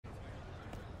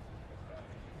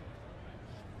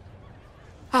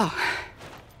Oh.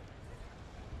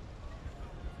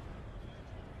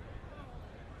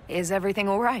 Is everything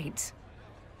all right?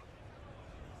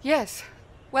 Yes.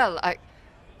 Well, I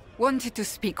wanted to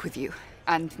speak with you,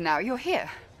 and now you're here.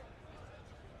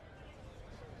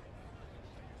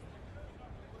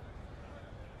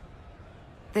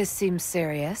 This seems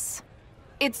serious.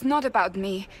 It's not about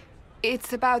me.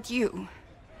 It's about you.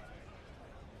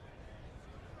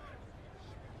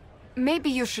 Maybe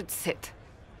you should sit.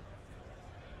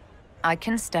 I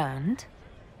can stand.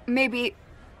 Maybe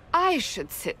I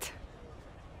should sit.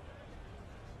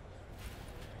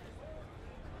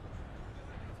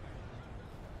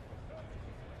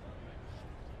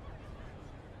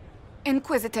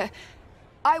 Inquisitor,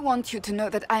 I want you to know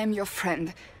that I am your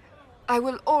friend. I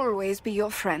will always be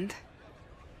your friend.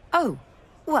 Oh,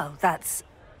 well, that's...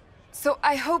 So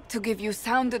I hope to give you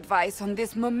sound advice on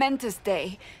this momentous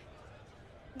day.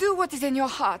 Do what is in your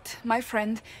heart, my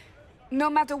friend, no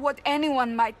matter what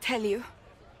anyone might tell you.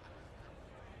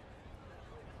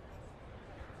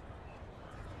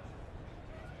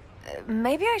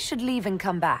 Maybe I should leave and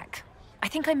come back. I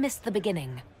think I missed the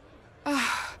beginning.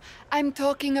 I'm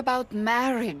talking about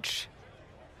marriage.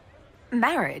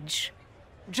 Marriage?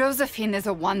 Josephine is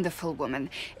a wonderful woman.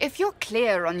 If you're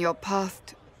clear on your path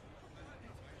to...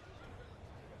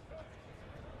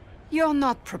 You're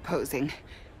not proposing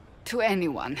to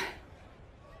anyone.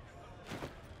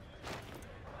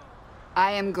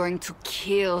 I am going to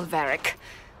kill Varric.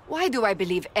 Why do I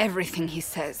believe everything he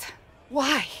says?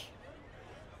 Why?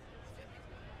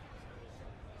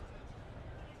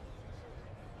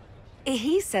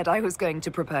 He said I was going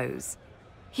to propose.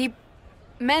 He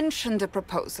mentioned a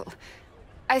proposal.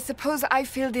 I suppose I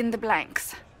filled in the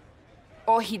blanks.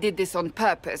 Or he did this on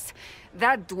purpose.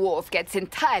 That dwarf gets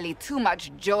entirely too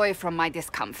much joy from my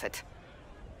discomfort.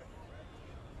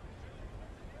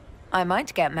 I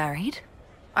might get married.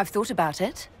 I've thought about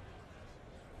it.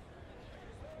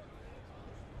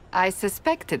 I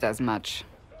suspected as much.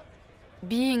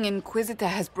 Being Inquisitor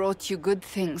has brought you good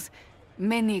things.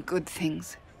 Many good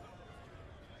things.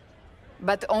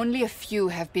 But only a few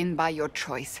have been by your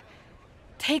choice.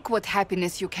 Take what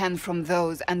happiness you can from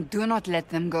those and do not let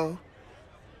them go.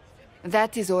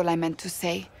 That is all I meant to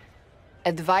say.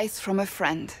 Advice from a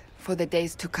friend for the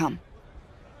days to come.